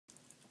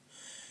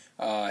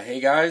Hey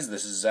guys,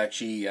 this is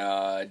actually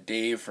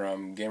Dave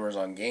from Gamers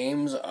on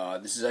Games.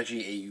 This is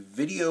actually a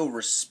video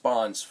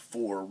response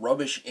for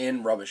Rubbish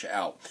In, Rubbish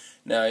Out.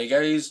 Now, you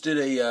guys did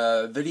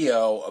a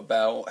video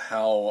about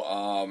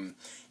how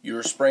you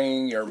were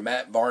spraying your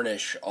matte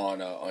varnish on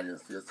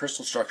your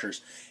crystal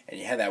structures, and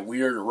you had that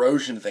weird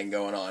erosion thing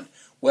going on.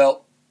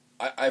 Well,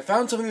 I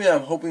found something that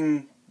I'm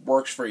hoping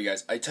works for you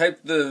guys. I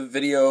typed the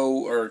video,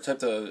 or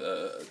typed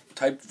the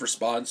typed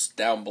response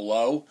down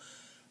below.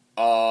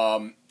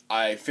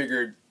 I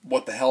figured,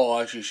 what the hell,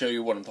 I'll actually show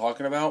you what I'm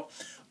talking about.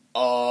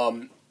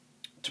 To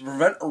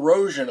prevent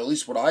erosion, at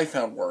least what I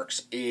found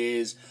works,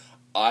 is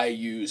I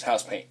use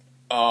house paint.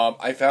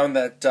 I found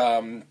that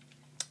the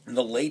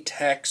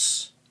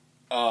latex,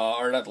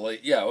 or not the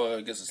latex, yeah, well,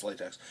 I guess it's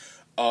latex.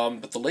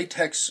 But the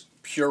latex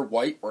pure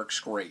white works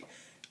great.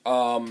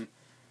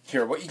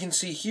 Here, what you can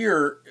see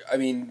here, I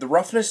mean, the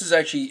roughness is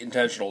actually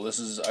intentional.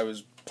 I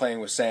was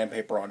playing with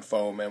sandpaper on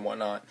foam and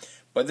whatnot.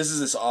 But this is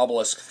this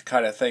obelisk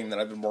kind of thing that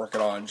I've been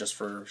working on just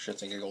for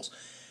shits and giggles.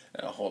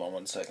 Hold on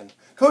one second.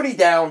 Cody,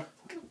 down!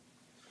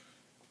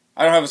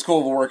 I don't have as cool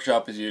of a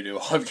workshop as you do.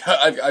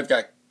 I've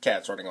got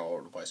cats running all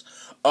over the place.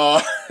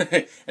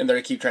 And they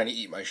keep trying to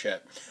eat my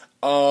shit.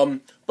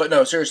 But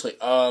no, seriously.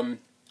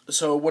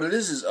 So what it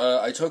is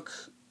I took,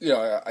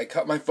 I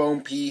cut my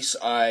foam piece.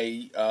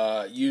 I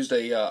used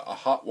a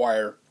hot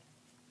wire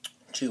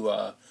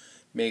to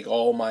make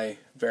all my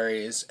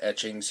various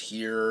etchings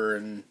here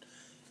and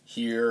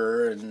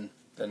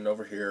then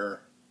over here,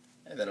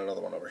 and then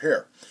another one over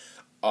here.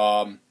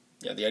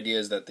 The idea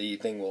is that the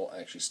thing will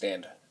actually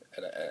stand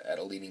at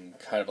a leaning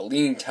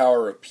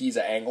Tower of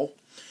Pisa angle.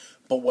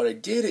 But what I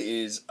did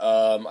is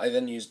I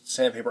then used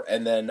sandpaper,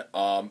 and then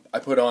I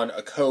put on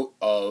a coat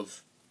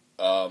of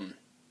the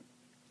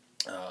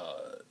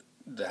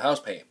house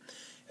paint,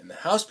 and the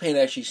house paint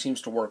actually seems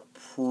to work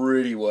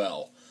pretty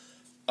well.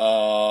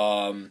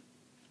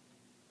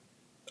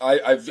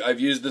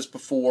 I've used this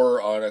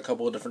before on a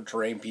couple of different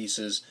terrain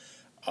pieces.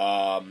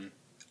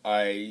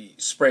 I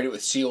sprayed it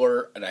with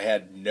sealer, and I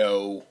had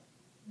no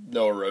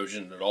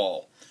erosion at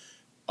all.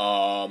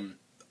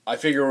 I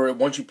figure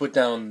once you put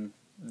down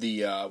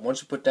the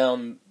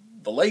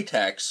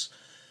latex,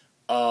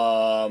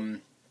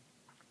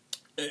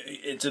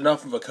 it's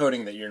enough of a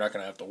coating that you're not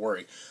going to have to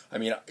worry. I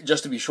mean,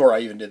 just to be sure, I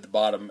even did the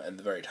bottom and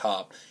the very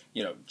top.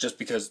 Just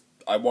because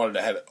I wanted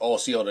to have it all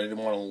sealed. I didn't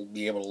want to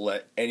be able to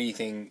let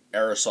anything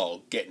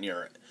aerosol get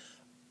near it.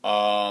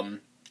 And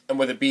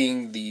with it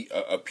being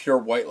a pure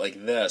white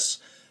like this,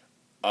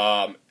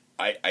 I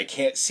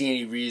can't see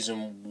any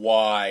reason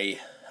why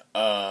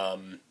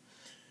you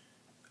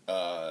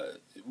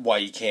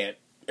can't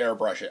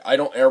airbrush it. I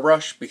don't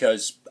airbrush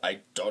because I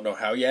don't know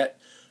how yet.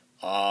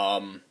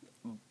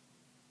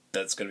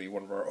 That's going to be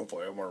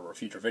hopefully one of our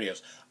future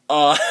videos.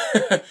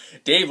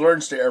 Dave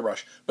learns to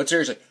airbrush, but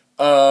seriously,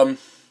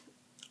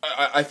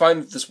 I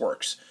find that this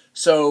works.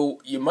 So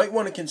you might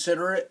want to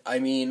consider it. I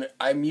mean,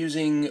 I'm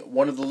using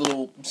one of the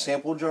little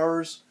sample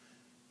jars.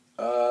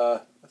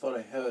 I thought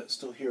I had it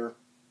still here.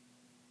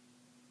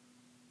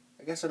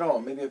 I guess I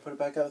don't. Maybe I put it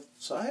back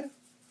outside?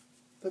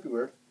 That'd be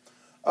weird.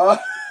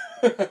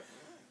 That'd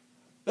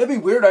be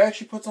weird. I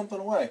actually put something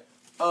away.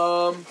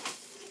 Yeah,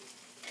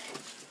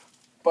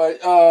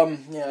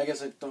 I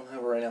guess I don't have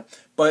it right now.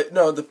 But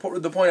no, the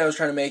point I was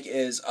trying to make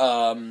is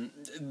the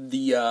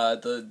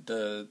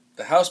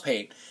house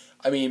paint.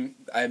 I mean,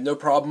 I have no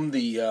problem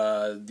the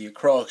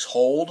acrylics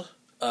hold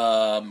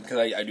because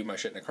I do my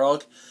shit in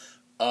acrylic.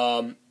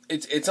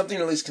 It's something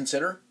to at least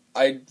consider.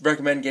 I'd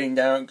recommend going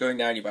down.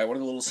 You buy one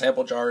of the little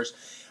sample jars.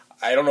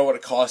 I don't know what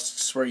it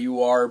costs where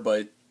you are,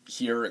 but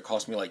here it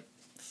cost me like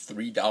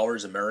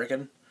 $3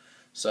 American.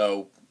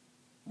 So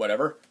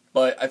whatever.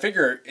 But I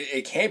figure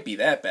it can't be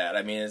that bad.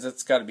 I mean,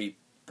 it's got to be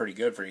pretty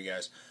good for you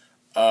guys.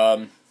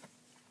 And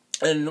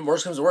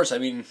worst comes to worst, I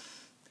mean,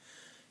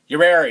 you're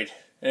married.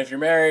 And if you're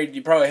married,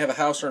 you probably have a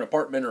house or an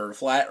apartment or a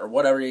flat or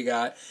whatever you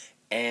got.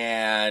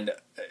 And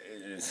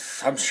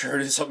I'm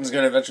sure something's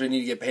going to eventually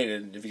need to get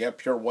painted. And if you got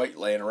pure white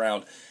laying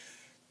around,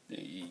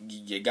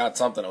 you got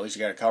something. At least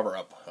you got a cover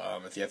up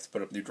if you have to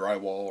put up new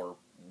drywall or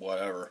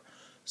whatever.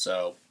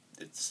 So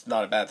it's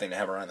not a bad thing to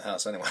have around the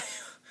house anyway.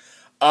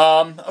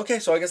 Okay,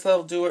 so I guess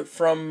that'll do it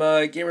from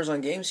Gamers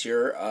on Games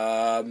here.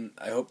 I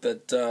hope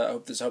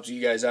this helps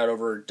you guys out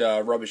over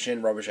at Rubbish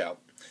In, Rubbish Out.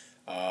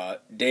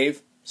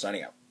 Dave,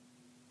 signing out.